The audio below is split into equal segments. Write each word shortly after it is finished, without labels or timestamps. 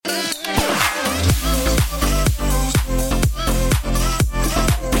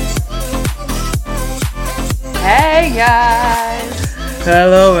guys.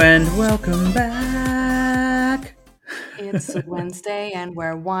 Hello and welcome back. It's Wednesday and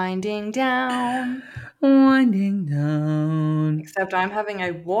we're winding down. Winding down. Except I'm having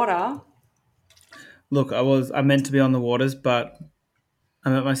a water. Look, I meant to be on the waters, but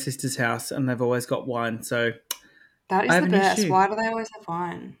I'm at my sister's house and they've always got wine, so That I is have the an best. issue. Why do they always have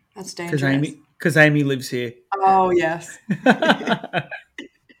wine? That's Because dangerous. Amy lives here. Oh, yes.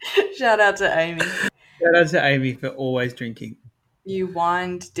 Shout Shout out to Amy. out to Amy for always drinking. You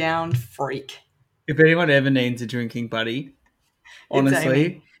wind down freak. If anyone ever needs a drinking buddy, It's honestly,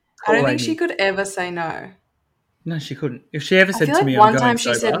 Amy. I don't call think Amy. she could ever say no. No, she couldn't. If she ever I said feel to like me, one I'm going time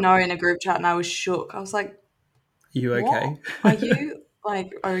she sober, said no in a group chat and I was shook. I was like, are you okay? what? Are you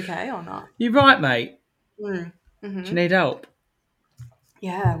okay or not? You're right, mate. Mm-hmm. Do you need help?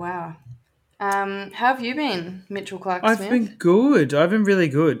 Yeah, wow. How have you been, Mitchell Clark I've Smith? been good. I've been really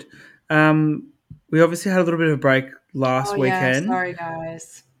good. We obviously had a little bit of a break last Yeah, weekend. sorry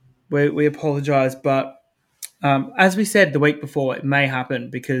guys. We apologise, but as we said the week before, it may happen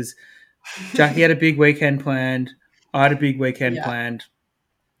because Jackie had a big weekend planned. I had a big weekend planned.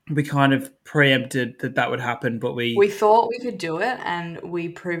 We kind of preempted that would happen, but We thought we could do it and we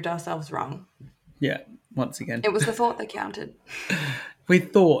proved ourselves wrong. Yeah, once again. It was the thought that counted. We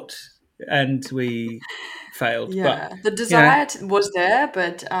thought and we failed. Yeah, but, the desire was there,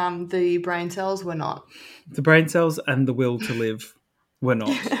 but the brain cells were not. The brain cells and the will to live were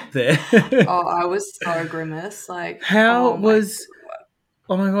not there. Oh, I was so grimace. Like, How was...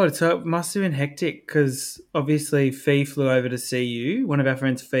 Oh my God, so it must have been hectic because obviously Fee flew over to see you. One of our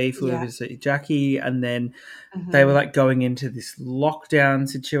friends, Fee, flew over to see Jackie, and then they were like going into this lockdown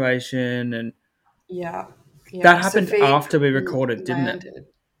situation, and that happened Sophie after we recorded, didn't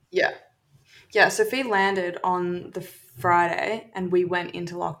it? Yeah, Sophie landed on the Friday and we went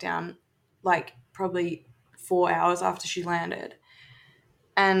into lockdown like probably 4 hours after she landed.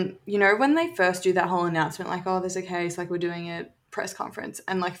 And, you know, when they first do that whole announcement, like, oh, there's a case, like, we're doing a press conference,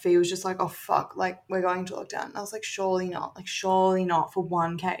 and, like, Fee was just like, oh, fuck, like, we're going to lockdown. And I was like, surely not for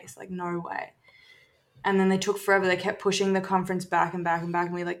one case, like, no way. And then they took forever. They kept pushing the conference back and back and back,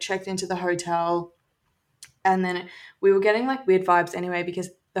 and we, like, checked into the hotel, and then we were getting, like, weird vibes anyway, because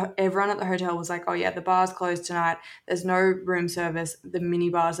everyone at the hotel was like, oh, yeah, the bar's closed tonight. There's no room service. The mini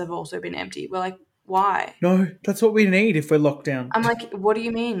bars have also been empty. We're like, why? No, that's what we need if we're locked down. I'm like, what do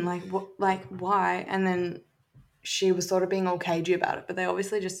you mean? Like, what? Like, why? And then she was sort of being all cagey about it, but they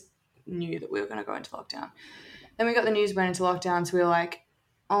obviously just knew that we were going to go into lockdown. Then we got the news we went into lockdown, so we were like,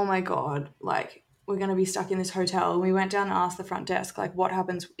 oh my God, like, we're going to be stuck in this hotel. And we went down and asked the front desk, like, what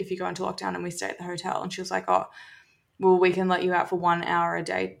happens if you go into lockdown and we stay at the hotel? And she was like, oh, well, we can let you out for 1 hour a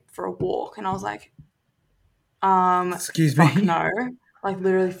day for a walk. And I was like, excuse fuck me? no. Like,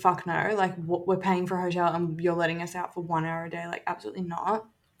 literally, fuck no. Like, we're paying for a hotel and you're letting us out for 1 hour a day. Like, absolutely not.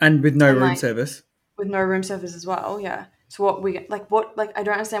 And with no room service. With no room service as well, yeah. So I don't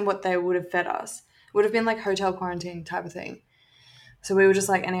understand what they would have fed us. It would have been like hotel quarantine type of thing. So we were just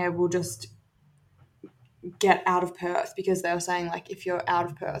like, anyway, we'll just get out of Perth, because they were saying, like, if you're out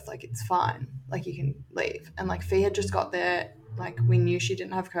of Perth, like, it's fine. Like, you can leave. And, like, Fee had just got there. Like, we knew she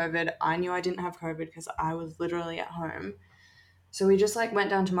didn't have COVID. I knew I didn't have COVID because I was literally at home. So we just, like,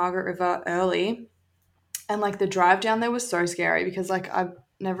 went down to Margaret River early. And, like, the drive down there was so scary because, like, I've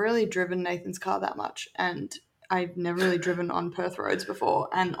never really driven Nathan's car that much. And I'd never really driven on Perth roads before.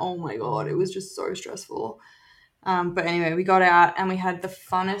 And, oh, my God, it was just so stressful. But anyway, we got out and we had the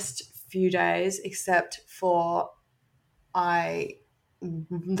funnest few days, except for I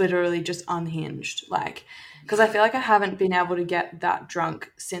literally just unhinged. Like, because I feel like I haven't been able to get that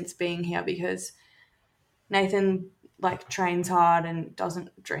drunk since being here, because Nathan, like, trains hard and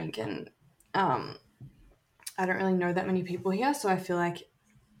doesn't drink, and I don't really know that many people here, so I feel like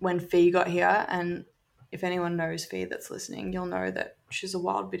when Fee got here, and if anyone knows Fee that's listening, you'll know that she's a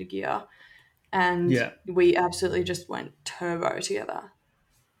wild bit of gear, and we absolutely just went turbo together.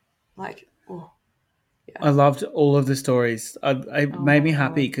 Like, oh, yeah. I loved all of the stories. It made me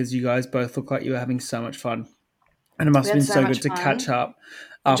happy because you guys both look like you were having so much fun, and it must have been so good to catch up.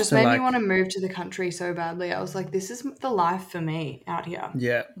 It just made me want to move to the country so badly. I was like, this is the life for me out here.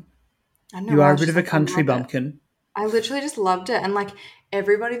 Yeah. I know, you are a bit of a country bumpkin. I literally just loved it. And, like,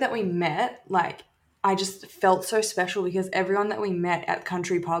 everybody that we met, like, I just felt so special because everyone that we met at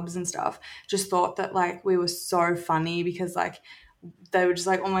country pubs and stuff just thought that, like, we were so funny because, like, they were just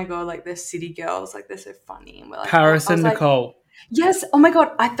like, oh my God, like, they're city girls, like, they're so funny. And we're like, Paris and Nicole. Like, yes. Oh my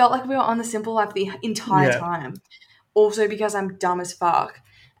God. I felt like we were on The Simple Life the entire time. Also because I'm dumb as fuck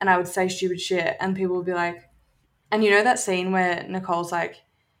and I would say stupid shit and people would be like, and you know that scene where Nicole's like,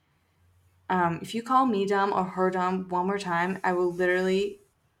 If you call me dumb or her dumb one more time, I will literally,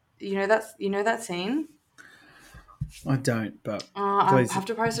 that scene. I don't, but I please. have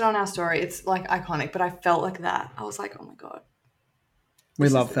to post it on our story. It's like iconic, but I felt like that. I was like, oh my god, We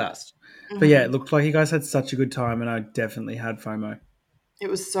this is love the that. best. But yeah, it looked like you guys had such a good time, and I definitely had FOMO. It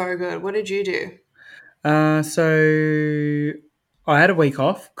was so good. What did you do? So I had a week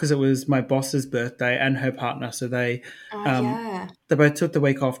off because it was my boss's birthday and her partner. So Oh um, yeah. they both took the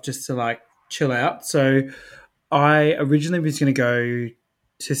week off just to like chill out. So I originally was going to go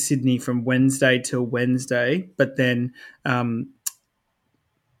to Sydney from Wednesday till Wednesday, but then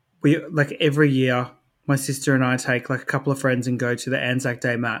we like every year my sister and I take like a couple of friends and go to the Anzac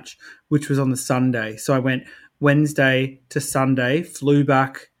Day match, which was on the Sunday. So I went Wednesday to Sunday, flew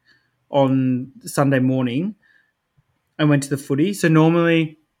back on Sunday morning and went to the footy. So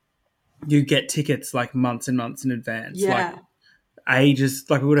normally you get tickets like months and months in advance, like Yeah. ages,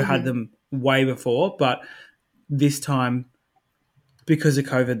 like we would have had Mm-hmm. them way before. But this time, because of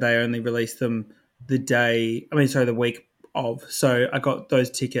COVID, they only released them the week of. So I got those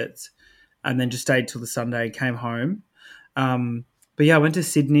tickets and then just stayed till the Sunday, came home. But yeah, I went to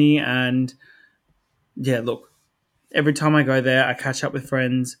Sydney and yeah, look, every time I go there, I catch up with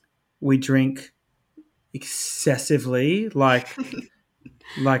friends. We drink excessively, like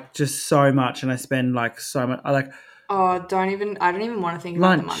just so much, and I spend like so much. I like Oh, I don't even want to think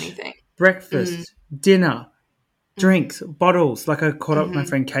about the money lunch, thing. Mm, breakfast, dinner, mm-hmm, drinks, bottles. Like I caught up with my mm-hmm.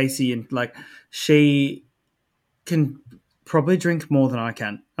 friend Casey, and like she can probably drink more than I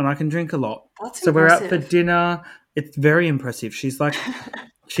can, and I can drink a lot. That's So we're out for impressive. dinner. It's very impressive. She's like,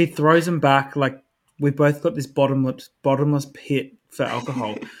 she throws them back. Like we've both got this bottomless pit for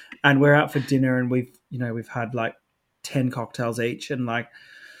alcohol, and we're out for dinner, and we've had like 10 cocktails each, and like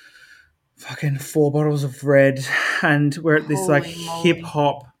fucking 4 bottles of red, and we're at this like Holy hip moly.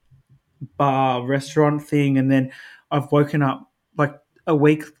 hop bar restaurant thing, and then I've woken up like a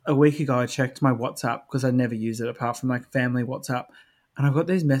week ago. I checked my WhatsApp because I never use it apart from like family WhatsApp, and I've got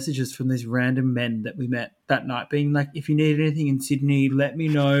these messages from these random men that we met that night, being like, "If you need anything in Sydney, let me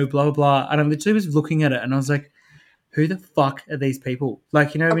know." Blah blah blah. And I literally was looking at it, and I was like, "Who the fuck are these people?"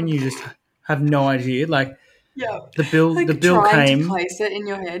 Like when you just have no idea. Like Yeah. the Like bill trying to came. place it in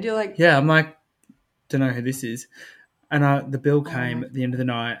your head, you're like, Yeah, I'm like, don't know who this is. And the bill oh came my, at the end of the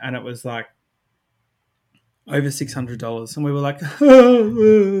night, and it was like over $600, and we were like, lol,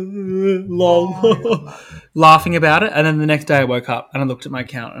 oh my god. laughing about it. And then the next day, I woke up and I looked at my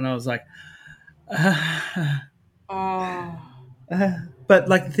account, and I was like, Oh. but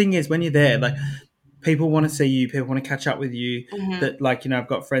like the thing is, when you're there, like people want to see you, people want to catch up with you. Mm-hmm. That like I've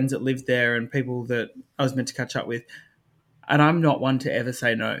got friends that live there and people that I was meant to catch up with, and I'm not one to ever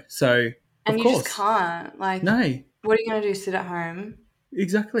say no. So of And you just course, can't. Like, no, what are you going to do? Sit at home?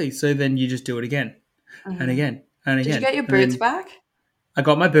 exactly. So then you just do it again and Mm-hmm. again and Did you again, get your and boots then back? I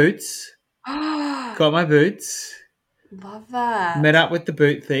got my boots. Love Got my boots. Met that. up with the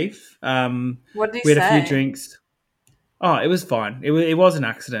boot thief. What did he We had a few say? drinks. Oh, it was fine. It was an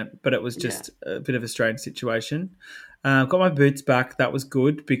accident, but it was Yeah. just a bit of a strange situation. Got my boots back. That was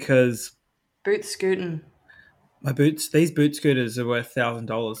good because Boot scooting. these boot scooters are worth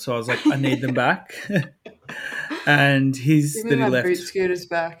 $1,000. So I was like, I need them back. And his Give me that he my boot left scooters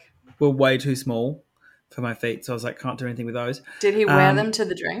back. were way too small for my feet. So I was like, can't do anything with those. Did he wear them Um, to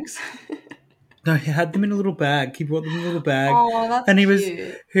the drinks? No, he had them in a little bag. He brought them in a little bag, Oh, that's and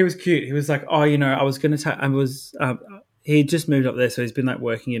cute. he was cute. He was like, "Oh, I was going to take. I was. He just moved up there, so he's been like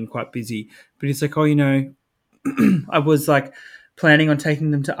working and quite busy. But he's like, oh, I was like planning on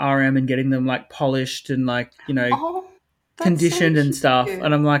taking them to RM and getting them like polished and like Oh, that's so conditioned and stuff. cute.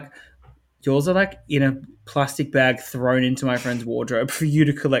 And I'm like, yours are like in a plastic bag thrown into my friend's wardrobe for you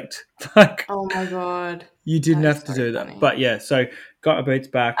to collect. Like, Oh my god. you didn't That is have to so do that. funny. But yeah, so got my boots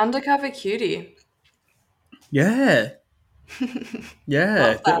back. Undercover cutie. Yeah,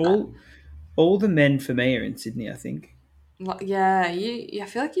 yeah. Love that. All the men for me are in Sydney, I think. Yeah, I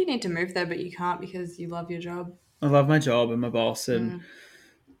feel like you need to move there, but you can't because you love your job. I love my job and my boss and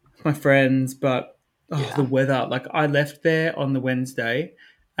Mm, my friends, but the yeah. weather. Like I left there on the Wednesday,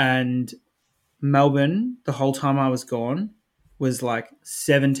 and Melbourne, the whole time I was gone, was like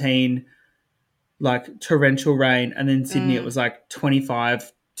 17, like torrential rain, and then Sydney it Mm. was like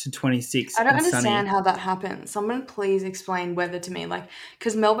 25 to 26 I don't and understand sunny. how that happens. Someone please explain weather to me. Like,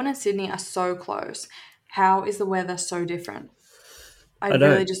 because Melbourne and Sydney are so close. How is the weather so different? I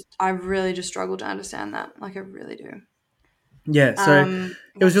don't. I really just struggle to understand that. Like, I really do. Yeah, so it was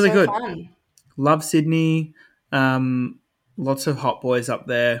That's really so good. fun. Love Sydney. Um, Lots of hot boys up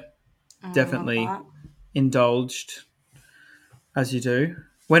there. Oh, I love Definitely that. indulged as you do.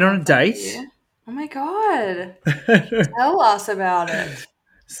 Went on a Love that for date. you. Oh my God. Tell us about it.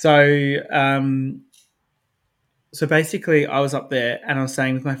 So, so basically, I was up there and I was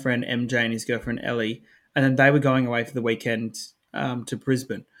staying with my friend MJ and his girlfriend Ellie, and then they were going away for the weekend to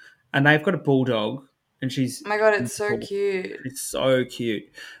Brisbane, and they've got a bulldog, and she's Oh my God, it's so beautiful. cute. She's so cute.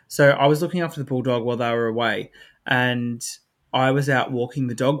 So I was looking after the bulldog while they were away, and I was out walking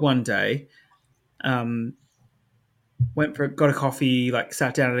the dog one day. Got a coffee, like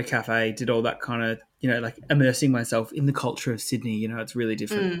sat down at a cafe, did all that kind of, like immersing myself in the culture of Sydney. It's really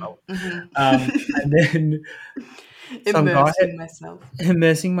different. And then some guy Immersing myself.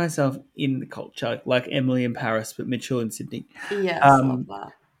 immersing myself in the culture, like Emily in Paris, but Mitchell in Sydney. Yes, love Um,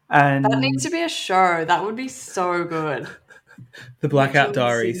 that. That needs and to be a show. That would be so good. the Blackout Mitchell in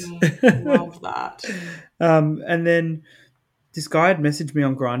Diaries. Sydney. Love that. And then this guy had messaged me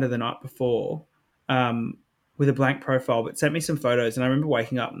on Grindr the night before with a blank profile, but sent me some photos. And I remember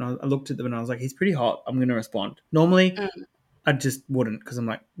waking up and I looked at them and I was like, he's pretty hot. I'm going to respond. Normally, I just wouldn't because I'm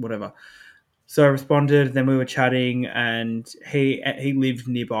like, whatever. So I responded. Then we were chatting and he lived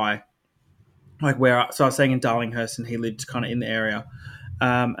nearby, like so I was staying in Darlinghurst and he lived kind of in the area.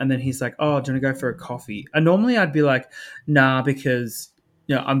 And then he's like, oh, do you want to go for a coffee? And normally I'd be like, nah, because,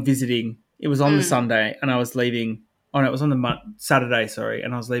 I'm visiting. It was on the Sunday and I was leaving. Oh, no, it was on the Saturday, sorry.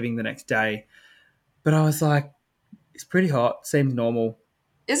 And I was leaving the next day. But I was like, it's pretty hot. Seems normal.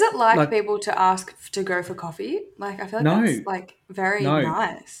 Is it like Like, people to ask to go for coffee? Like, I feel like that's no, like very no.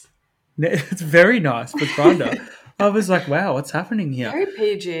 nice. It's very nice for Grindr. I was like, wow, what's happening here? Very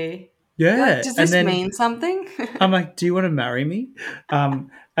PG. You're like, Yeah. does And this then mean something? I'm like, do you want to marry me? And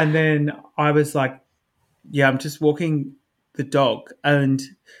then I was like, yeah, I'm just walking the dog. And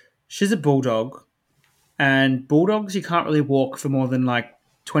she's a bulldog. And bulldogs, you can't really walk for more than like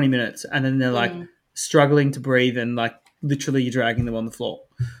 20 minutes. And then they're like struggling to breathe and like literally you're dragging them on the floor.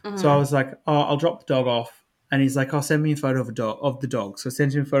 So I was like, oh, I'll drop the dog off. And he's like, oh, send me a photo of the dog. So I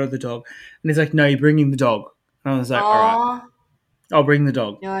sent him a photo of the dog. And he's like, no, you're bringing the dog. And I was like, all right, Aw. I'll bring the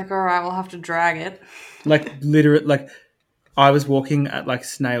dog. You're like, all right, we'll have to drag it. Like literally, like I was walking at like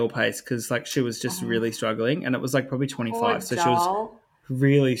snail pace because like she was just really struggling. And it was like probably 25. Poor So she was doll.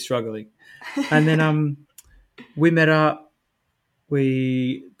 really struggling. And then we met up.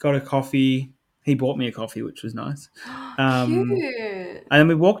 We got a coffee. He bought me a coffee, which was nice. Cute. And then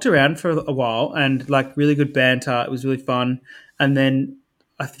we walked around for a while and like really good banter. It was really fun. And then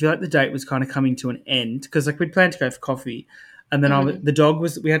I feel like the date was kind of coming to an end because like we'd planned to go for coffee. And then the dog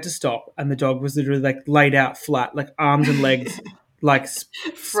we had to stop and the dog was literally like laid out flat, like arms and legs, like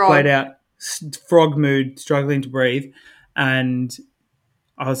splayed out, frog mood, struggling to breathe. And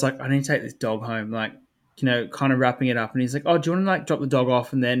I was like, I need to take this dog home, like, kind of wrapping it up. And he's like, oh, do you want to like drop the dog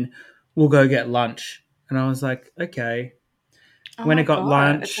off and then we'll go get lunch? And I was like, okay. Oh When my I got God,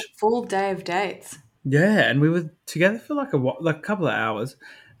 lunch, it's a full day of dates. yeah, and we were together for like a couple of hours.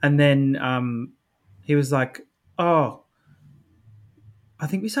 And then he was like, oh, I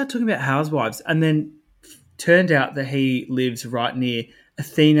think we started talking about housewives. And then turned out that he lives right near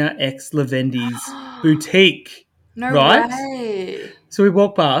Athena X Lavendi's boutique, No right? way. So we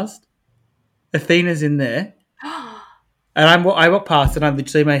walked past. Athena's in there. And I walked past and I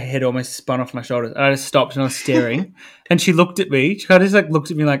literally, my head almost spun off my shoulders. And I just stopped and I was staring. And she looked at me. She kind of just like looked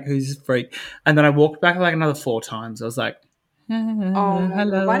at me like, who's this freak? And then I walked back like another 4 times. I was like, Oh my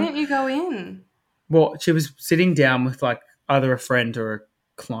hello. God. Why didn't you go in? Well, she was sitting down with like either a friend or a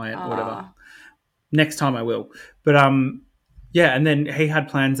client or whatever. Next time I will. But yeah, and then he had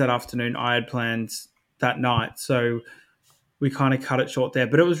plans that afternoon. I had plans that night. So we kind of cut it short there.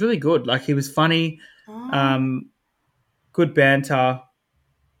 But it was really good. Like he was funny. Good banter,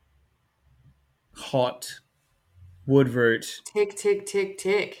 hot, wood root. Tick, tick, tick,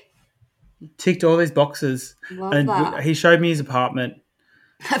 tick. Ticked all these boxes. Love And that. he showed me his apartment.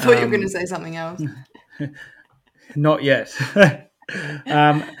 I thought you were going to say something else. Not yet.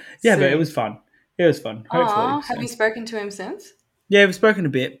 Yeah, but it was fun. It was fun. Hopefully. Have you spoken to him since? Yeah, we've spoken a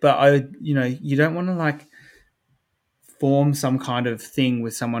bit, but you don't want to like form some kind of thing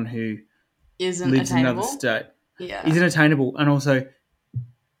with someone who Isn't lives in attainable? another state. Yeah. Isn't attainable, and also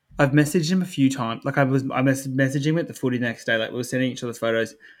I've messaged him a few times. Like I messaging him at the footy the next day. Like we were sending each other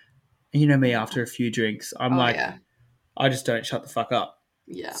photos. And you know me, after a few drinks, I'm yeah. I just don't shut the fuck up.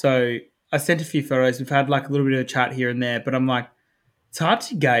 Yeah. So I sent a few photos. We've had like a little bit of a chat here and there, but I'm like, it's hard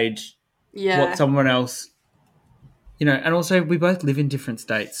to gauge what someone else, and also we both live in different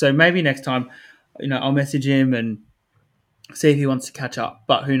states. So maybe next time, I'll message him and see if he wants to catch up,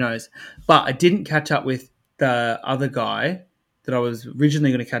 but who knows. But I didn't catch up with the other guy that I was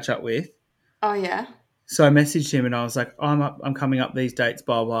originally going to catch up with. Oh, yeah? So I messaged him and I was like, I'm coming up these dates,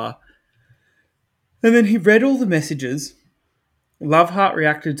 blah, blah. And then he read all the messages. Love Heart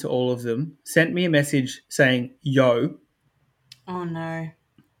reacted to all of them, sent me a message saying, yo. Oh, no.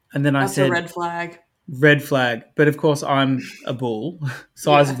 And then I That's a said, red flag. red flag. But of course, I'm a bull,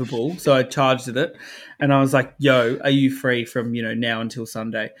 size Yeah. of a bull. So I charged at it. And I was like, yo, are you free from, now until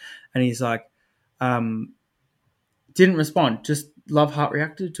Sunday? And he's like, didn't respond. Just Love Heart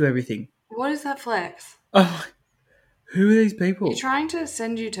reacted to everything. What is that flex? Oh, who are these You're people? trying to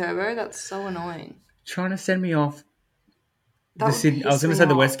send you turbo? That's so annoying. Trying to send me off That the would Sydney. I was piss going to me say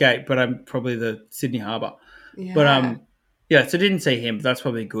the off. Westgate, but I'm probably the Sydney Harbour. But Yeah. yeah. So didn't see him. But that's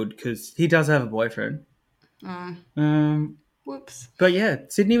probably good because he does have a boyfriend. Whoops. But yeah,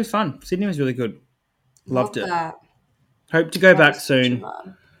 Sydney was fun. Sydney was really good. Loved Love it. that. Hope to go That back is such a soon.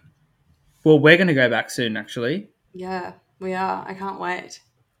 vibe. Well, we're going to go back soon. Actually, Yeah, we are. I can't wait.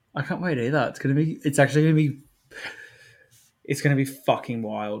 I can't wait either. It's actually gonna be. It's gonna be fucking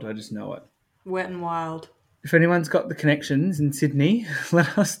wild. I just know it. Wet and wild. If anyone's got the connections in Sydney,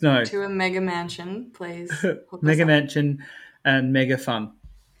 let us know. To a mega mansion, please hook us Mega up. mansion and mega fun.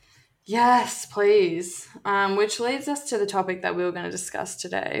 Yes, please. Which leads us to the topic that we were going to discuss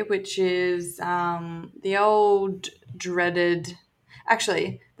today, which is the old dreaded.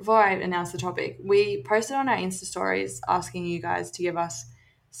 Actually, before I announce the topic, we posted on our Insta stories asking you guys to give us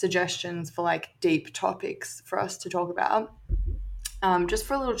suggestions for like deep topics for us to talk about. Just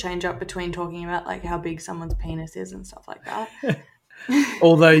for a little change up between talking about like how big someone's penis is and stuff like that.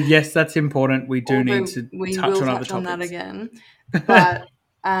 Although, yes, that's important. We do need Although to we touch will on other touch on that topics. again, but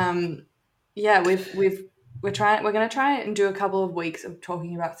yeah, we're gonna try and do a couple of weeks of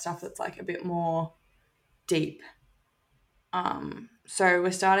talking about stuff that's like a bit more deep. So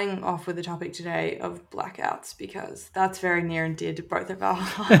we're starting off with the topic today of blackouts because that's very near and dear to both of our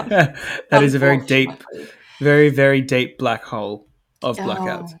hearts. That is a very deep, Unfortunately. very, very deep black hole of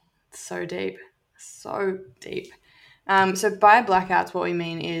blackouts. Oh, so deep. So deep. So by blackouts, what we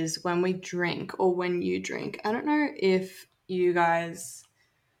mean is when we drink or when you drink. I don't know if you guys,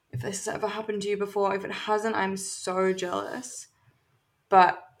 if this has ever happened to you before. If it hasn't, I'm so jealous.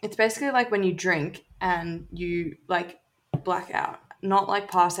 But it's basically like when you drink and you like black out. Not like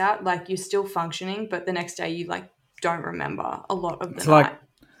pass out, like you're still functioning, but the next day you like don't remember a lot of the It's like night.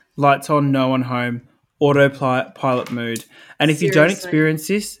 lights on, no one home, autopilot mood. And if you don't Seriously. experience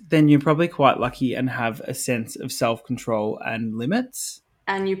this, then you're probably quite lucky and have a sense of self control and limits.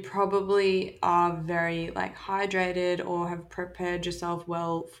 And you probably are very like hydrated or have prepared yourself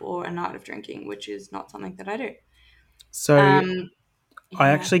well for a night of drinking, which is not something that I do. So Um, I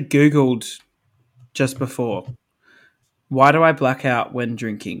yeah, actually Googled just before, why do I black out when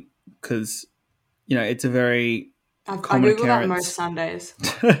drinking? Because, it's a very I common Google that most occurrence.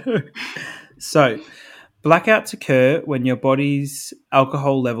 Sundays. So, blackouts occur when your body's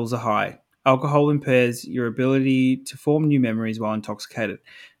alcohol levels are high. Alcohol impairs your ability to form new memories while intoxicated.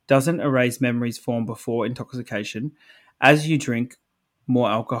 Doesn't erase memories formed before intoxication. As you drink more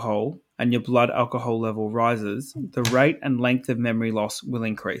alcohol and your blood alcohol level rises, the rate and length of memory loss will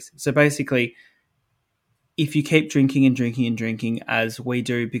increase. So basically, if you keep drinking and drinking and drinking, as we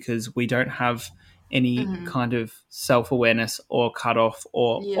do, because we don't have any Hmm. kind of self awareness or cut off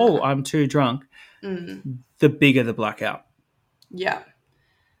or, oh, Yeah. I'm too drunk, Mm. the bigger the blackout. Yeah.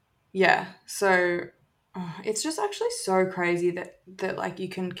 Yeah. So it's just actually so crazy that like you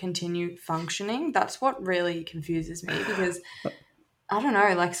can continue functioning. That's what really confuses me because I don't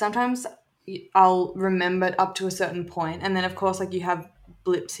know, like sometimes I'll remember up to a certain point and then of course like you have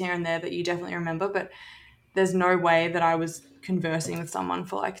blips here and there that you definitely remember, but there's no way that I was conversing with someone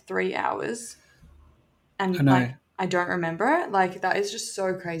for like 3 hours I and know. like I don't remember it. Like that is just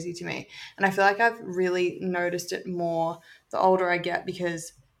so crazy to me. And I feel like I've really noticed it more the older I get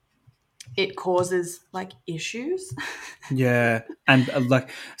because it causes like issues. Yeah. And like,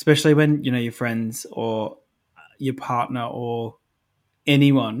 especially when, your friends or your partner or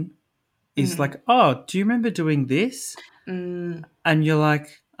anyone is Mm. like, oh, do you remember doing this? Mm, And you're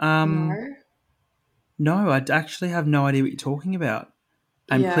like, no. no, I actually have no idea what you're talking about.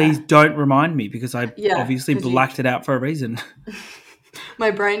 And please Yeah. don't remind me because I Yeah. obviously Because you blacked it out for a reason. my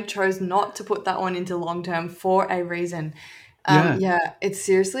brain chose not to put that one into long term for a reason. Yeah. Yeah,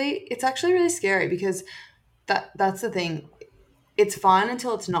 it's actually really scary because that's the thing. It's fine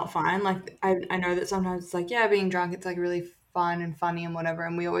until it's not fine. Like I know that sometimes it's like, yeah, being drunk, it's like really fun and funny and whatever.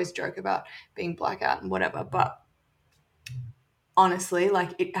 And we always joke about being blackout and whatever. But honestly,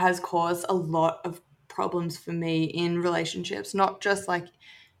 like it has caused a lot of problems for me in relationships, not just like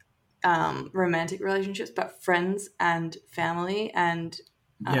romantic relationships, but friends and family and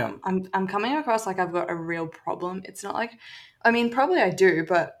Yeah. I'm coming across like I've got a real problem. It's not like, I mean, probably I do,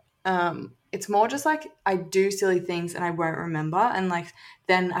 but it's more just like I do silly things and I won't remember, and like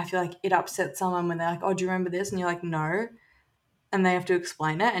then I feel like it upsets someone when they're like, "Oh, do you remember this?" And you're like, "No," and they have to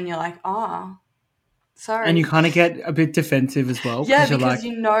explain it, and you're like, "Ah, And you sorry." kind of get a bit defensive as well Yeah, because you're because like,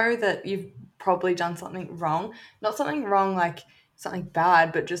 you know that you've probably done something wrong. Not something wrong like something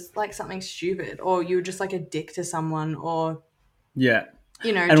bad, but just like something stupid, or you're just like a dick to someone, or yeah.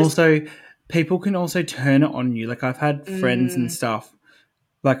 And just also, people can also turn it on you. Like I've had friends and mm, stuff.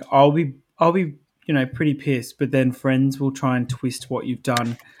 Like I'll be pretty pissed, but then friends will try and twist what you've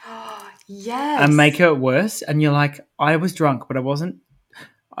done and make yes. it worse. And you're like, I was drunk, but I wasn't.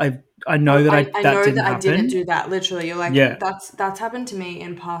 I I know that I that know didn't that I didn't happen. do that. Literally, you're like Yeah, that's happened to me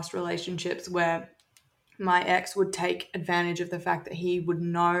in past relationships where my ex would take advantage of the fact that he would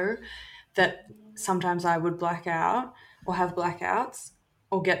know that sometimes I would black out or have blackouts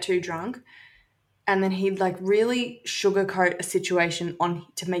or get too drunk, and then he'd like really sugarcoat a situation on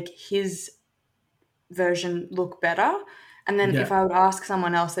to make his version look better. And then if yeah. I would ask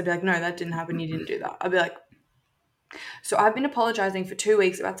someone else, they'd be like, "No, that didn't happen. You didn't do that." I'd be like, "So I've been apologizing for 2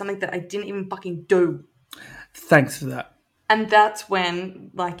 weeks about something that I didn't even fucking do." Thanks for that. And that's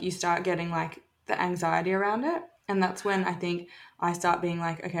when like you start getting like the anxiety around it, and that's when I think I start being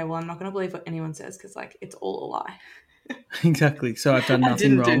like, okay, well, I'm not going to believe what anyone says because like it's all a lie. Exactly. So I've done I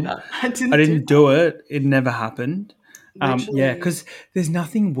nothing didn't do wrong. that. I I didn't do didn't that. do it. It never happened. Yeah, Literally. because there's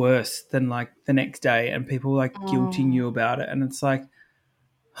nothing worse than like the next day and people like guilting Oh, you about it, and it's like,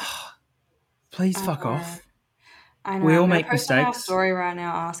 please I fuck know. off. I know. We I'm all going to make post on our mistakes. story right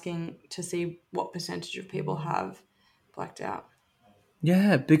now asking to see what percentage of people have blacked out.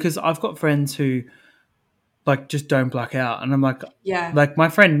 Yeah, because I've got friends who like just don't black out, and I'm Yeah. like my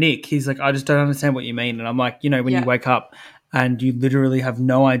friend Nick, he's like, I just don't understand what you mean, and I'm like, when you Yeah. wake up and you literally have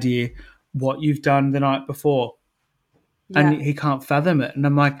no idea what you've done the night before, and Yeah. he can't fathom it, and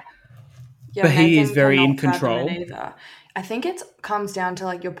I'm like, Yeah. but he is Nathan very in cannot fathom it control. either. I think it comes down to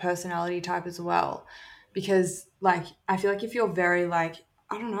like your personality type as well. Because like I feel like if you're very like,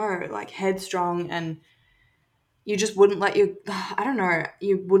 I don't know, like headstrong and you just wouldn't let you I don't know,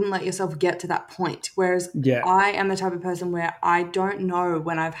 you wouldn't let yourself get to that point. Whereas Yeah, I am the type of person where I don't know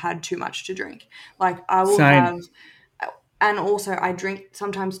when I've had too much to drink. Like I will same. have, and also I drink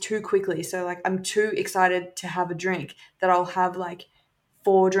sometimes too quickly. So like I'm too excited to have a drink that I'll have like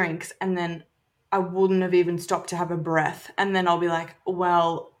 4 drinks and then I wouldn't have even stopped to have a breath. And then I'll be like,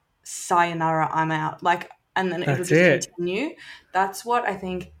 well, sayonara, I'm out. Like, and then it'll That's just it. continue. That's what I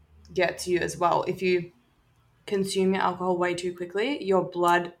think gets you as well. If you consume your alcohol way too quickly, your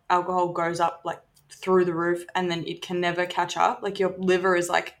blood alcohol goes up like through the roof and then it can never catch up. Like your liver is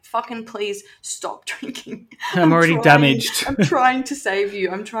like, fucking please stop drinking. I'm already damaged. I'm trying to save you.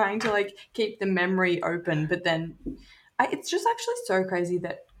 I'm trying to like keep the memory open. But then it's just actually so crazy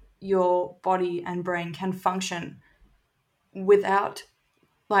that your body and brain can function without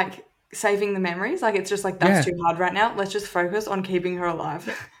like saving the memories. Like it's just like, that's Yeah, too hard right now. Let's just focus on keeping her alive.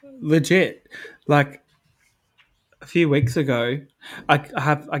 legit. Like a few weeks ago,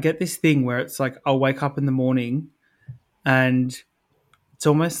 I get this thing where it's like I'll wake up in the morning and it's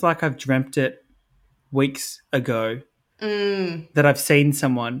almost like I've dreamt it weeks ago Mm, that I've seen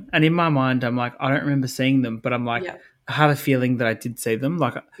someone, and in my mind I'm like, I don't remember seeing them, but I'm like, yeah. I have a feeling that I did see them.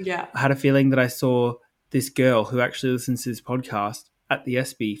 Like Yeah. I had a feeling that I saw this girl who actually listens to this podcast at the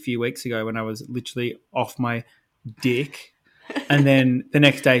SB a few weeks ago when I was literally off my dick. And then the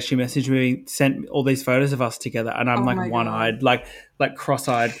next day she messaged me, sent all these photos of us together, and I'm Oh like my one God. eyed, like cross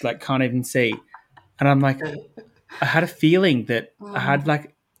eyed, like can't even see. And I'm like, I had a feeling that I had Oh. like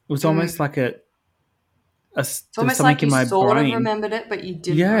it was almost Mm. like It's there was almost something like in you my sort of brain. remembered it, but you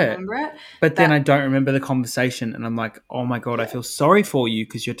didn't Yeah. remember it. But then That, I don't remember the conversation, and I'm like, oh my God, I yeah. feel sorry for you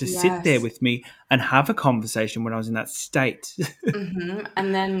because you had to sit there Yes. with me and have a conversation when I was in that state.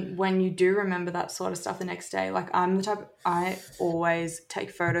 And then when you do remember that sort of stuff the next day, like I'm the type, I always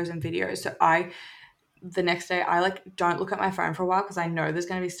take photos and videos. So the next day, I like don't look at my phone for a while because I know there's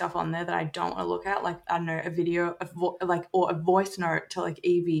going to be stuff on there that I don't want to look at. Like, I don't know, a video, like, or a voice note to like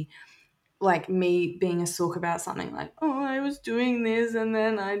Evie, like me being a sook about something like, oh, I was doing this and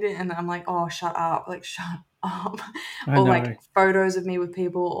then I did. And I'm like, oh, shut up. Like, shut up. I Or like know. photos of me with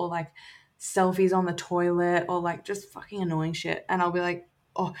people or like selfies on the toilet or like just fucking annoying shit. And I'll be like,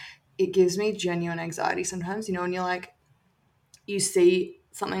 oh, it gives me genuine anxiety sometimes, when you're like, you see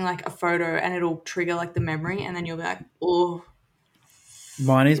something like a photo and it'll trigger like the memory and then you'll be like, oh,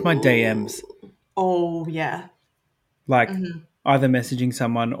 Mine is my oh, DMs. oh yeah. Like, Mm-hmm. either messaging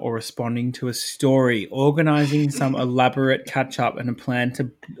someone or responding to a story, organizing some elaborate catch up and a plan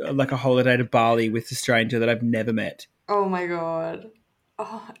to like a holiday to Bali with a stranger that I've never met. Oh my God.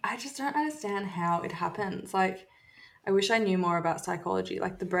 Oh, I just don't understand how it happens. Like, I wish I knew more about psychology.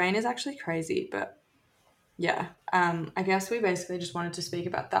 Like, the brain is actually crazy, but yeah. I guess we basically just wanted to speak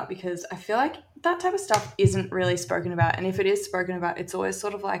about that because I feel like that type of stuff isn't really spoken about. And if it is spoken about, it's always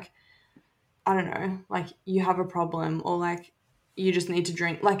sort of like, I don't know, like you have a problem or like you just need to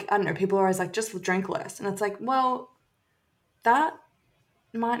drink. Like, I don't know, people are always like, just drink less. And it's like, well, that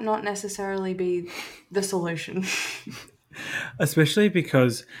might not necessarily be the solution. Especially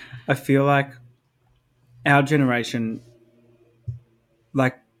because I feel like our generation,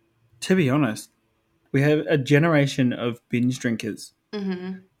 like, to be honest, we have a generation of binge drinkers.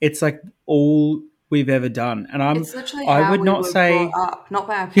 Mm-hmm. It's like all we've ever done. And It's literally I how would we not were brought say up, not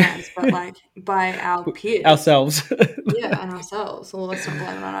by our parents, but like by our peers. ourselves. Yeah, and ourselves. Well, let's not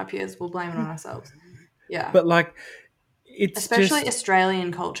blame it on our peers. We'll blame it on ourselves. Yeah. But like, it's Especially just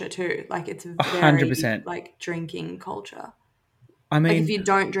Australian culture too. Like it's very 100%. like drinking culture. I Like if mean, you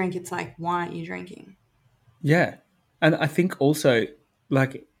don't drink, it's like, why aren't you drinking? yeah. And I think also,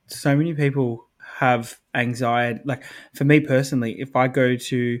 like, so many people have anxiety. Like, for me personally, if I go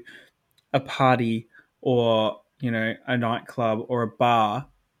to a party or, a nightclub or a bar,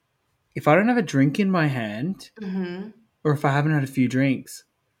 if I don't have a drink in my hand Mm-hmm. or if I haven't had a few drinks,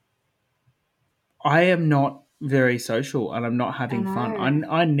 I am not very social and I'm not I having fun. know.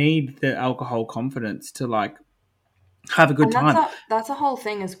 I need the alcohol confidence to, like, have a good And time. that's a whole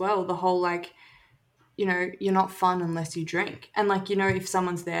thing as well. The whole like, you're not fun unless you drink. And like, if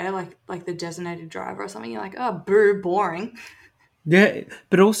someone's there, like the designated driver or something, you're like, oh, boo, boring. Yeah,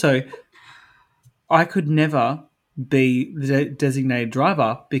 but also, I could never be the designated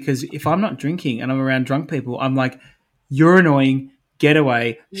driver because if I'm not drinking and I'm around drunk people, I'm like, you're annoying, get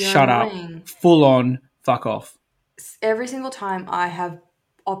away, You're shut up, annoying. full on, fuck off. Every single time I have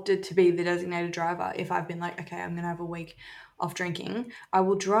opted to be the designated driver, if I've been like, okay, I'm going to have a week off drinking, I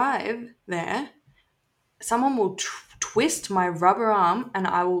will drive there. Someone will twist my rubber arm and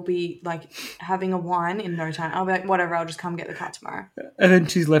I will be like having a wine in no time. I'll be like, whatever, I'll just come get the car tomorrow. And then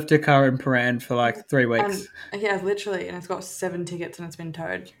she's left her car in Paran for like 3 And weeks. yeah, literally. And it's got 7 tickets and it's been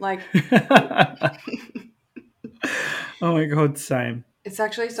towed. Like, Oh my God, same. it's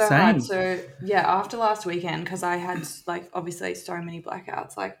actually so Same. hard. So yeah, after last weekend, because I had like obviously so many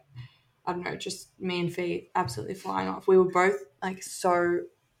blackouts, like I don't know, just me and Fee absolutely flying off. We were both like so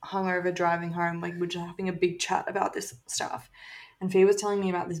hungover driving home, like we're just having a big chat about this stuff. And Fee was telling me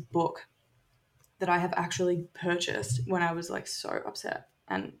about this book that I have actually purchased when I was like so upset.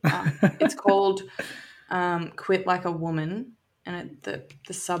 And it's called Quit Like a Woman. And the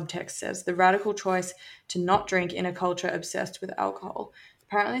subtext says, the radical choice to not drink in a culture obsessed with alcohol.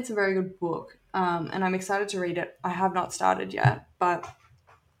 Apparently it's a very good book, and I'm excited to read it. I have not started yet, but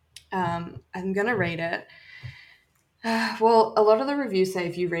I'm going to read it. Well, a lot of the reviews say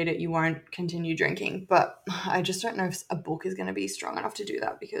if you read it, you won't continue drinking, but I just don't know if a book is going to be strong enough to do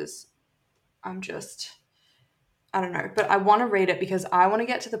that because I don't know. But I want to read it because I want to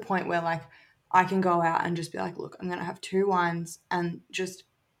get to the point where like I can go out and just be like, look, I'm going to have 2 wines and just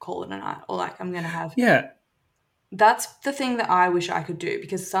call it a night. Or like I'm going to have... Yeah. That's the thing that I wish I could do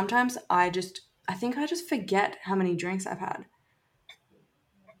because sometimes I think I just forget how many drinks I've had.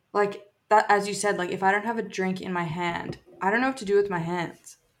 Like that, as you said, like if I don't have a drink in my hand, I don't know what to do with my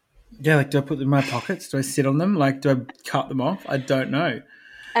hands. Yeah, like do I put them in my pockets? Do I sit on them? Like do I cut them off? I don't know.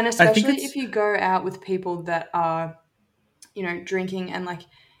 And especially if you go out with people that are, drinking and like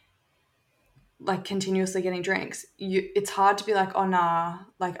continuously getting drinks, it's hard to be like, oh nah,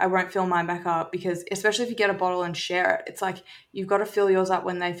 like I won't fill mine back up because especially if you get a bottle and share it, it's like you've got to fill yours up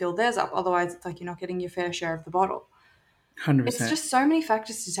when they fill theirs up. Otherwise it's like you're not getting your fair share of the bottle. 100%. It's just so many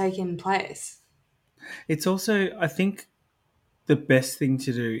factors to take in place. It's also, I think the best thing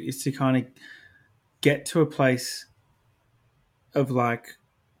to do is to kind of get to a place of like,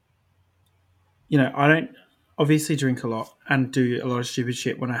 I don't obviously drink a lot and do a lot of stupid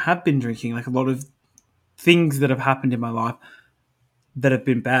shit when I have been drinking. Like a lot of things that have happened in my life that have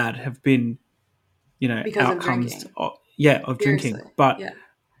been bad have been, Because outcomes of drinking. But yeah.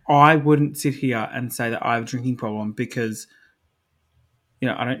 I wouldn't sit here and say that I have a drinking problem because,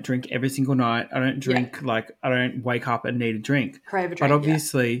 I don't drink every single night. I don't drink I don't wake up and need a drink. Crave a drink, but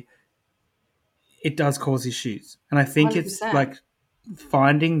obviously it does cause issues. And I think 100%. It's like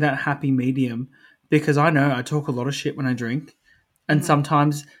finding that happy medium because I know I talk a lot of shit when I drink and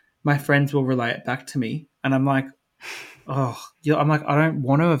sometimes my friends will relay it back to me and I'm like, oh, I'm like, I don't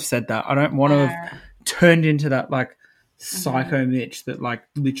want to have said that. I don't want to have turned into that like psycho Mitch that like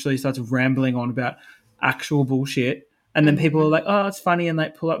literally starts rambling on about actual bullshit. And then people are like, oh, it's funny. And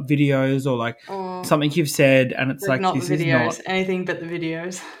like pull up videos or like something you've said. And it's like not this the videos, is not anything but the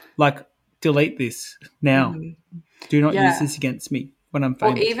videos. like, delete this now. Do not use Yeah. this against me when I'm Or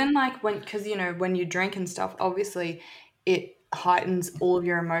famous. even like because when you drink and stuff, obviously it heightens all of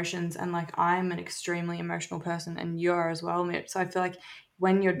your emotions. And like I'm an extremely emotional person, and you're as well, Mitch. So I feel like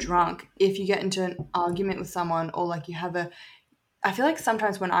when you're drunk, if you get into an argument with someone, or like you have I feel like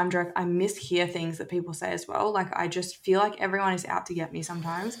sometimes when I'm drunk, I mishear things that people say as well. Like I just feel like everyone is out to get me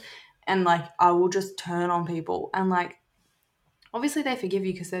sometimes, and like I will just turn on people, and like obviously they forgive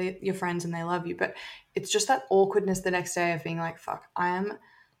you because they're your friends and they love you, but it's just that awkwardness the next day of being like, fuck, I am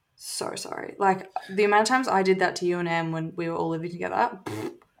so sorry. Like the amount of times I did that to you and Em when we were all living together.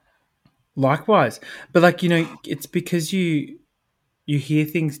 Likewise. But like, it's because you hear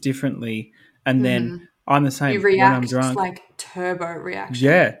things differently, and then I'm the You same when I'm react drunk. like turbo reaction.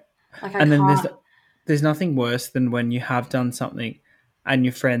 Yeah. Like I And then can't. there's nothing worse than when you have done something and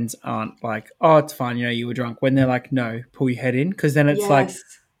your friends aren't like, oh, it's fine, you were drunk. When they're like, no, pull your head in. Because then it's like, Yes.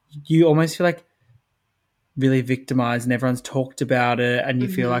 you almost feel like really victimized and everyone's talked about it and you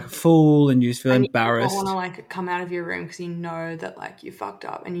feel like a fool and you just feel And you don't want to embarrassed. like come out of your room because you know that like you fucked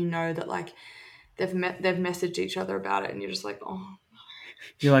up, and you know that like they've messaged each other about it, and you're just like, oh.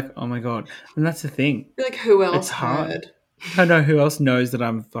 You're like, oh my God. And that's the thing. You're like, who else It's hard. heard? I know who else knows that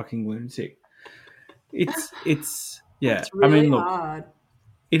I'm a fucking lunatic. Yeah. It's I really mean, look, hard.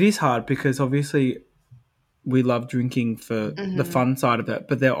 it is hard because obviously we love drinking for the fun side of it,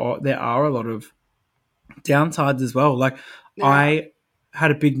 but there are a lot of downsides as well. Like I had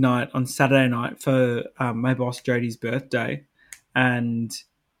a big night on Saturday night for my boss Jodie's birthday, and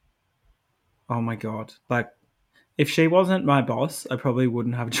oh my God, like if she wasn't my boss, I probably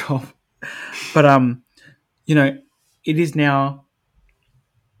wouldn't have a job. But it is now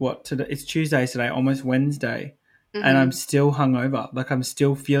what today? It's Tuesday today, almost Wednesday, and I'm still hungover. Like I'm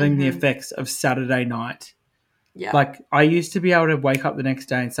still feeling the effects of Saturday night. Yeah. Like I used to be able to wake up the next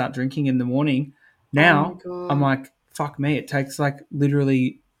day and start drinking in the morning. Oh my Now God. I'm like, fuck me. It takes like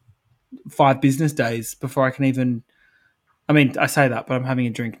literally 5 business days before I can even. I mean, I say that, but I'm having a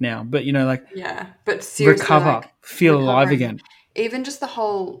drink now. But like, Yeah, but seriously, recover, like feel alive recovering, again. even just the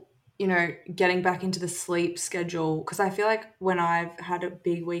whole, getting back into the sleep schedule. Because I feel like when I've had a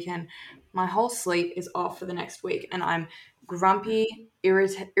big weekend, my whole sleep is off for the next week, and I'm grumpy,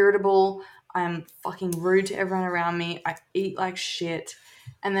 irritable. I'm fucking rude to everyone around me. I eat like shit,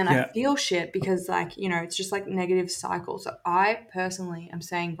 and then I Yeah. feel shit because, like, it's just like negative cycle. So I personally am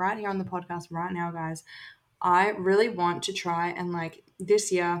saying right here on the podcast right now, guys, I really want to try and like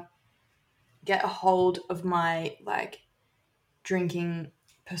this year get a hold of my like drinking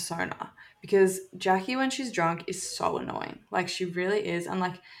persona, because Jackie when she's drunk is so annoying. Like she really is, and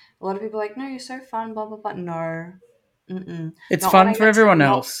like a lot of people are like, no, you're so fun, blah blah blah. No, It's not when fun I for get to everyone not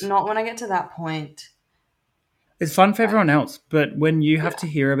else. not when I get to that point. It's fun for Like, everyone else, but when you have yeah, to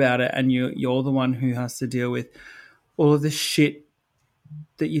hear about it and you're the one who has to deal with all of the shit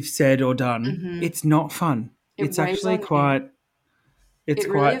that you've said or done, it's not fun. it It's weighs actually on you. it's It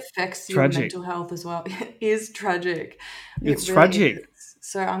really quite affects your tragic. mental health as well. It is tragic. It It's really tragic. is.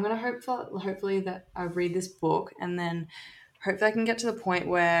 So I'm gonna hopefully that I read this book, and then hopefully I can get to the point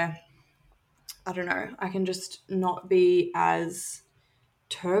where I don't know, I can just not be as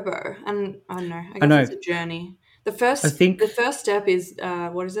turbo. And I don't know, I I guess it's know. a journey. I think The first step is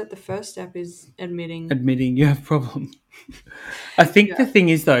what is it? The first step is admitting. admitting you have a problem. I think Yeah. the thing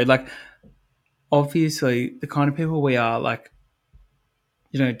is though, like obviously the kind of people we are, like,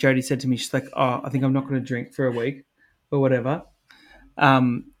 Jodie said to me, she's like, oh, I think I'm not going to drink for a week or whatever.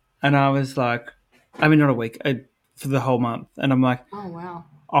 Um, and I was like, I mean, not a week, for the whole month. And I'm like, Oh wow.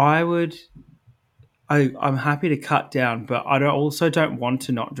 I'm happy to cut down, but also don't want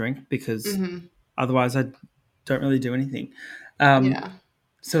to not drink because otherwise I don't really do anything. Yeah.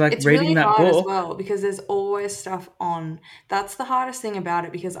 So like It's reading really that hard as book, well because there's always stuff on. That's the hardest thing about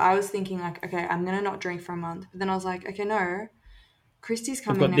it, because I was thinking like, okay, I'm gonna not drink for a month. But then I was like, okay, no, Christy's I've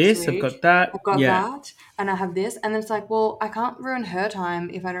coming got next this, I've got week. that. I've got Yeah. that, and I have this, and then it's like, well, I can't ruin her time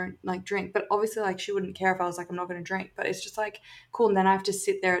if I don't like drink. But obviously, like, she wouldn't care if I was like, I'm not going to drink. But it's just like, cool. And then I have to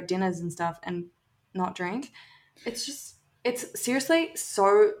sit there at dinners and stuff and not drink. It's just, it's seriously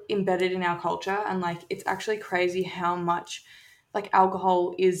so embedded in our culture, and like, it's actually crazy how much like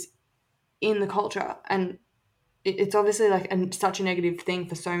alcohol is in the culture, and it's obviously like such a negative thing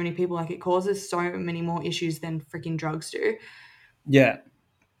for so many people. Like, it causes so many more issues than freaking drugs do. Yeah.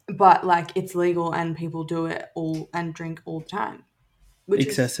 But like it's legal and people do it all and drink all the time, which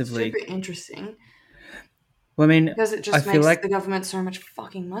is super Excessively. interesting. Well, I mean, Because it I just feel makes the like, government so much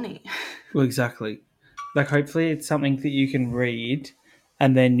fucking money. well, exactly. Like, hopefully it's something that you can read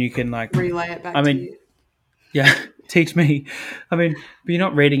and then you can, like, Relay it I back to mean, you. yeah, teach me. I mean, but you're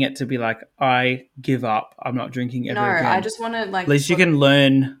not reading it to be like, I give up. I'm not drinking No, ever I again. just want to At like least you sort of can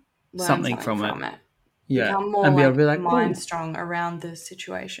learn learn something something from it. from it. Yeah. Become more And be able to like be like, mind oh, strong around the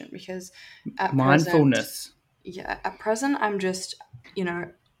situation because at present, mindfulness. yeah, at present I'm just,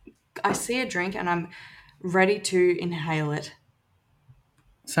 I see a drink and I'm ready to inhale it.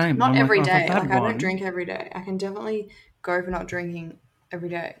 Same. Not I'm like, every oh, if I've day. had Like I don't one, drink every day. I can definitely go for not drinking every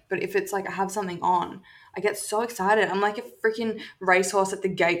day. But if it's like I have something on, I get so excited. I'm like a freaking racehorse at the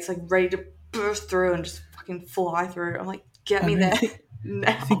gates, like ready to burst through and just fucking fly through. I'm like, get I me mean,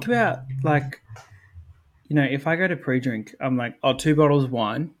 there think now. about like, if I go to pre-drink, I'm like, oh, 2 bottles of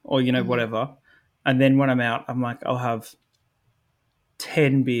wine or, whatever. And then when I'm out, I'm like, I'll have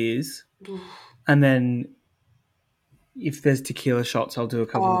 10 beers. And then if there's tequila shots, I'll do a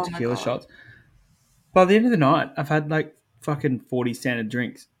couple of Oh my tequila god. shots. By the end of the night, I've had like fucking 40 standard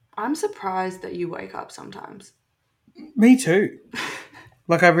drinks. I'm surprised that you wake up sometimes. Me too.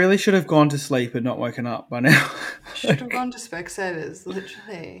 Like, I really should have gone to sleep and not woken up by now. Should have Like, gone to Specsavers,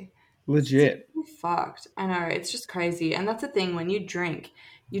 literally. legit. Seriously fucked. I know, it's just crazy. And that's the thing, when you drink,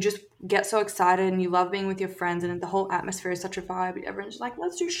 you just get so excited and you love being with your friends and the whole atmosphere is such a vibe. Everyone's just like,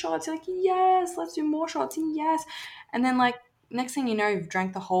 let's do shots. You're like, yes, let's do more shots. Yes. And then like next thing you know, you've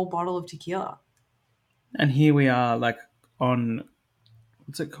drank the whole bottle of tequila. And here we are, like, on,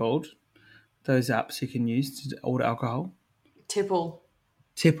 what's it called? Those apps you can use to order alcohol. Tipple,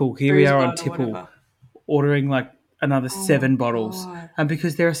 Tipple. Here we booze are on bud or Tipple whatever. ordering like another Oh my 7 bottles. god. And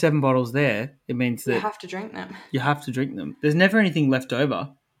because there are 7 bottles there, it means You that have to drink them. you have to drink them. There's never anything left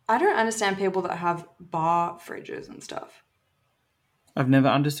over. I don't understand people that have bar fridges and stuff. I've never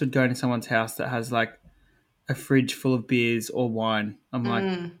understood going to someone's house that has like a fridge full of beers or wine. I'm like,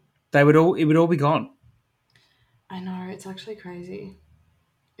 it would all be gone. I know, it's actually crazy.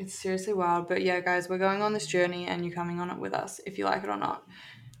 It's seriously wild. But yeah, guys, we're going on this journey and you're coming on it with us if you like it or not.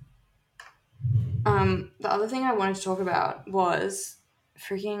 The other thing I wanted to talk about was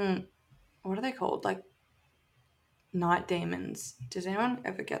freaking what are they called? Like night demons. Does anyone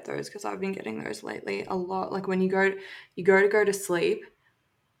ever get those? Because I've been getting those lately a lot. Like when you go to sleep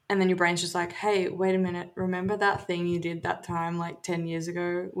and then your brain's just like, hey, wait a minute, remember that thing you did that time like 10 years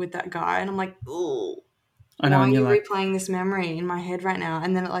ago with that guy? And I'm like, ooh, I know, why are and you're you like, replaying this memory in my head right now?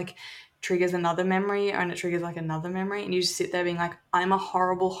 And then it like triggers another memory and it triggers like another memory and you just sit there being like, I'm a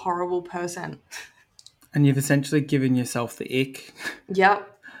horrible, horrible person. and you've essentially given yourself the ick. Yep.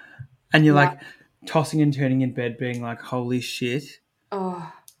 And you're Yeah. like tossing and turning in bed, being like, holy shit.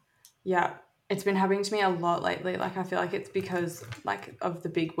 Oh, yeah. It's been happening to me a lot lately. Like I feel like it's because like of the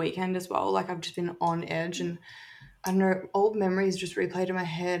big weekend as well. Like I've just been on edge and I don't know, old memories just replayed in my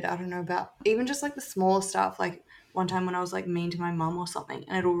head. I don't know about even just like the smaller stuff. Like one time when I was like mean to my mum or something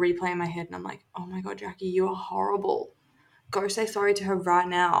and it'll replay in my head and I'm like, oh my God, Jackie, you are horrible. Go say sorry to her right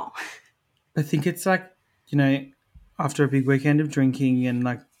now. I think it's like, after a big weekend of drinking and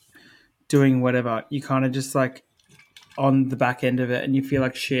like doing whatever, you kind of just like on the back end of it and you feel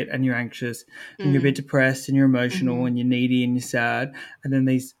like shit and you're anxious and you're a bit depressed and you're emotional and you're needy and you're sad. And then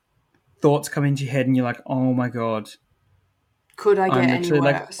these thoughts come into your head and you're like, oh my God, Could I I'm get any literally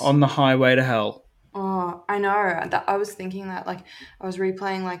like worse? on the highway to hell. Oh, I know. That I was thinking that like I was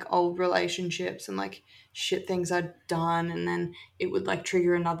replaying like old relationships and like shit things I'd done and then it would like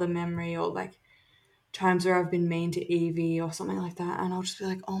trigger another memory or like times where I've been mean to Evie or something like that and I'll just be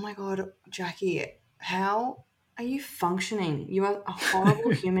like, "Oh my god, Jackie, how are you functioning? You are a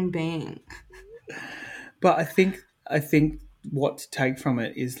horrible human being." But I think what to take from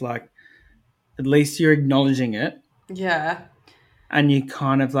it is like at least you're acknowledging it Yeah. and you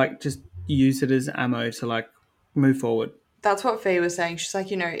kind of like just use it as ammo to like move forward. That's what Faye was saying. She's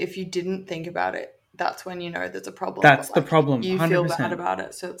like, if you didn't think about it, that's when you know there's a problem. That's But the like problem, you feel bad 100%. about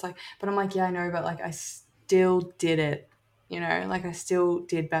it. So it's like, but I'm like, yeah, I know, but like I still did it. Like I still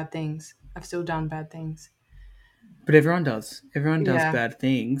did bad things. I've still done bad things. But everyone does. Everyone does Yeah. bad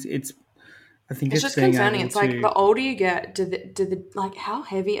things. I think It's it's just being concerning. able It's like to. the older you get, do the like how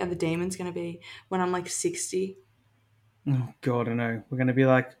heavy are the demons gonna be when I'm like 60? Oh God, I know. We're gonna be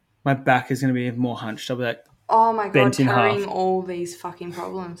like, my back is gonna be even more hunched. I'll be like Oh my god, bent in carrying half. all these fucking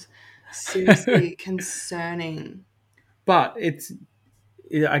problems. Seriously concerning. But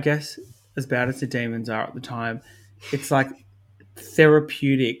I guess, as bad as the demons are at the time, it's like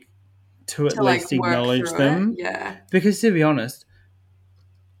therapeutic to at To like least work acknowledge through it. them. Yeah. Because to be honest,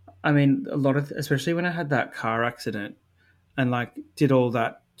 I mean, a lot of, especially when I had that car accident and like did all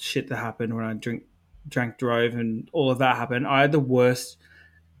that shit that happened when I drink drank, drove, and all of that happened, I had the worst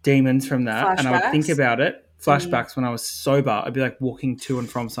demons from that. And I would think Flashbacks? about it, flashbacks when I was sober. I'd be like walking to and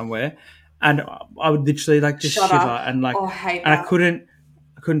from somewhere, and I would literally like just Shut shiver up. and like, Oh, I hate and that.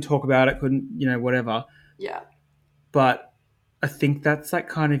 I couldn't talk about it, couldn't, whatever. Yeah. But I think that's like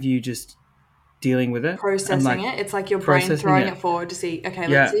kind of you just dealing with it. Processing it. It's like your brain throwing it forward to see, okay,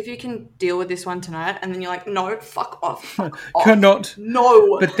 let's see if you can deal with this one tonight. And then you're like, no, fuck off. Fuck off. Cannot.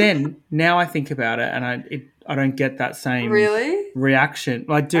 No. But then now I think about it and I don't get that same reaction.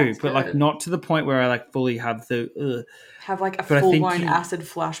 Well, I do, that's but like not to the point where I like fully have the have like a full-blown acid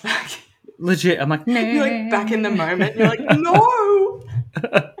flashback. Legit. I'm like, no. You're like back in the moment. You're like, no.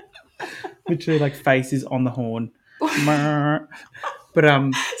 Literally like face is on the horn. But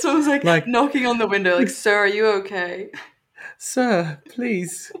someone's like knocking on the window, like, sir, are you okay? Sir,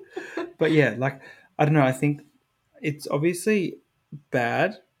 please. But yeah, like, I don't know, I think it's obviously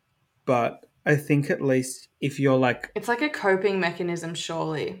bad, but I think at least if you're like, it's like a coping mechanism,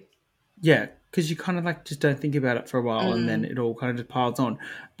 surely. Yeah, because you kind of like just don't think about it for a while and then it all kind of just piles on.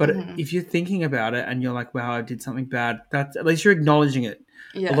 But if you're thinking about it and you're like, wow, I did something bad, that's at least you're acknowledging it.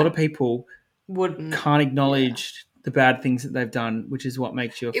 Yeah. A lot of people wouldn't can't acknowledge the bad things that they've done, which is what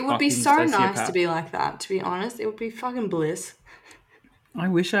makes you a It would be so sociopath. nice to be like that, to be honest. It would be fucking bliss. I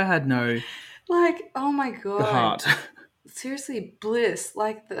wish I had no... Like, oh my God. The heart. Seriously, bliss.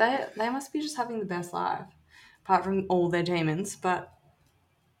 Like, they must be just having the best life. Apart from all their demons, but...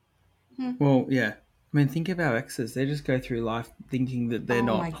 Well, yeah. I mean, think of our exes. They just go through life thinking that they're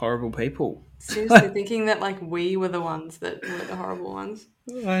not horrible people. Seriously, thinking that, like, we were the ones that were the horrible ones.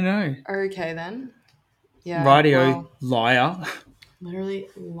 I know. Okay, then. Yeah. Radio, liar. Literally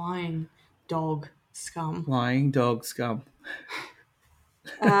lying dog scum. Lying dog scum.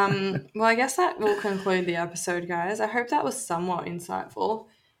 Well, I guess that will conclude the episode, guys. I hope that was somewhat insightful.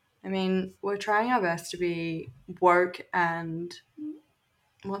 I mean, we're trying our best to be woke and...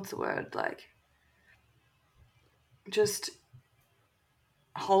 what's the word? Like... just...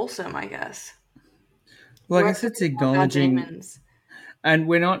 wholesome, I guess. Well, I guess it's acknowledging... And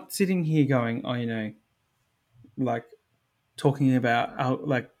we're not sitting here going, oh, like talking about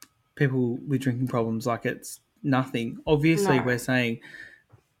like people with drinking problems like it's nothing. Obviously, we're saying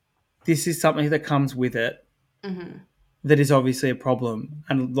this is something that comes with it that is obviously a problem,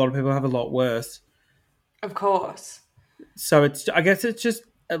 and a lot of people have a lot worse. Of course. So I guess it's just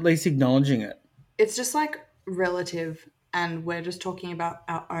at least acknowledging it. It's just like relative, and we're just talking about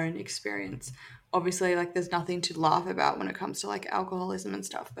our own experience. Obviously, like, there's nothing to laugh about when it comes to, like, alcoholism and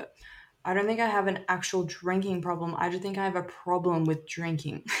stuff, but I don't think I have an actual drinking problem. I just think I have a problem with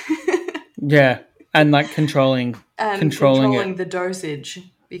drinking. Yeah, and, like, controlling the dosage,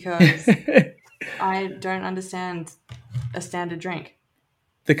 because I don't understand a standard drink.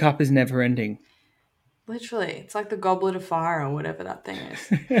 The cup is never ending. Literally. It's like the goblet of fire or whatever that thing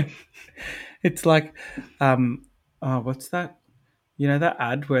is. It's like, what's that? You know that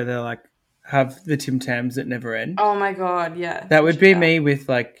ad where they're like, have the Tim Tams that never end? Oh my God, yeah. That would be me with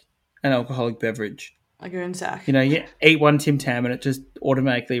like an alcoholic beverage. Like a goon sack. You eat one Tim Tam and it just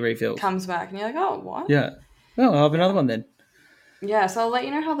automatically refills. Comes back and you're like, oh, what? Yeah. Oh, I'll have another one then. Yeah, so I'll let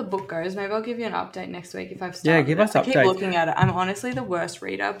you know how the book goes. Maybe I'll give you an update next week if I've started. Yeah, give us updates. I keep looking at it. I'm honestly the worst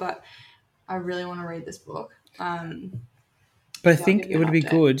reader, but I really want to read this book. But I think it would be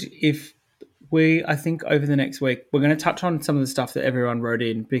good if I think over the next week, we're going to touch on some of the stuff that everyone wrote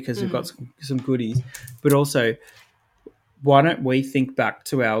in because we've got some goodies. But also, why don't we think back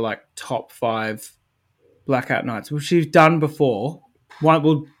to our like top 5 blackout nights, which we've done before.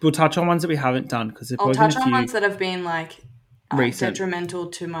 We'll touch on ones that we haven't done because I'll touch on ones that have been like detrimental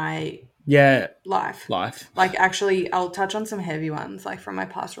to my life. Like, actually, I'll touch on some heavy ones, like from my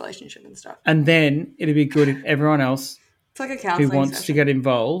past relationship and stuff. And then it'd be good if everyone else it's like a counseling who wants to get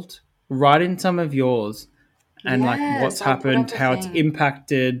involved write in some of yours and like what's happened, how it's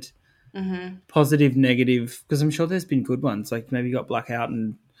impacted, positive, negative, because I'm sure there's been good ones, like maybe you got blackout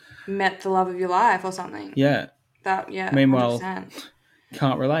and met the love of your life or something. Yeah. Meanwhile, 100%.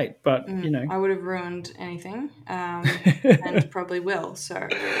 Can't relate, but I would have ruined anything and probably will, so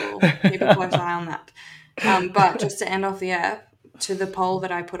we'll keep a close eye on that. But just to end off the app, to the poll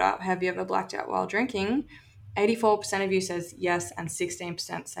that I put up, have you ever blacked out while drinking? 84% of you says yes and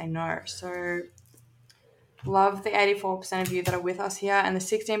 16% say no. So love the 84% of you that are with us here, and the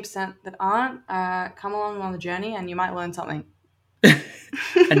 16% that aren't, come along on the journey and you might learn something.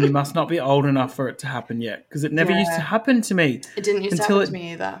 And you must not be old enough for it to happen yet, because it never used to happen to me. It didn't used to happen to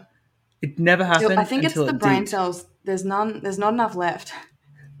me either. It never happened. I think it's the brain cells. There's not enough left.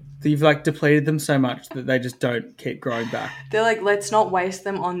 You've like depleted them so much that they just don't keep growing back. They're like, let's not waste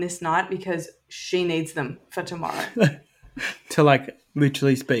them on this night because she needs them for tomorrow. To like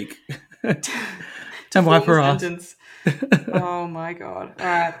literally speak. And wipe her ass. Oh my god. All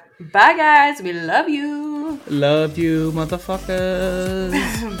right. Bye guys. We love you. Love you, motherfuckers.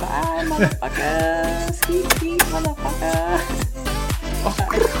 Bye, motherfuckers. Skeet, skeet, motherfucker.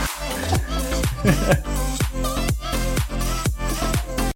 Oh.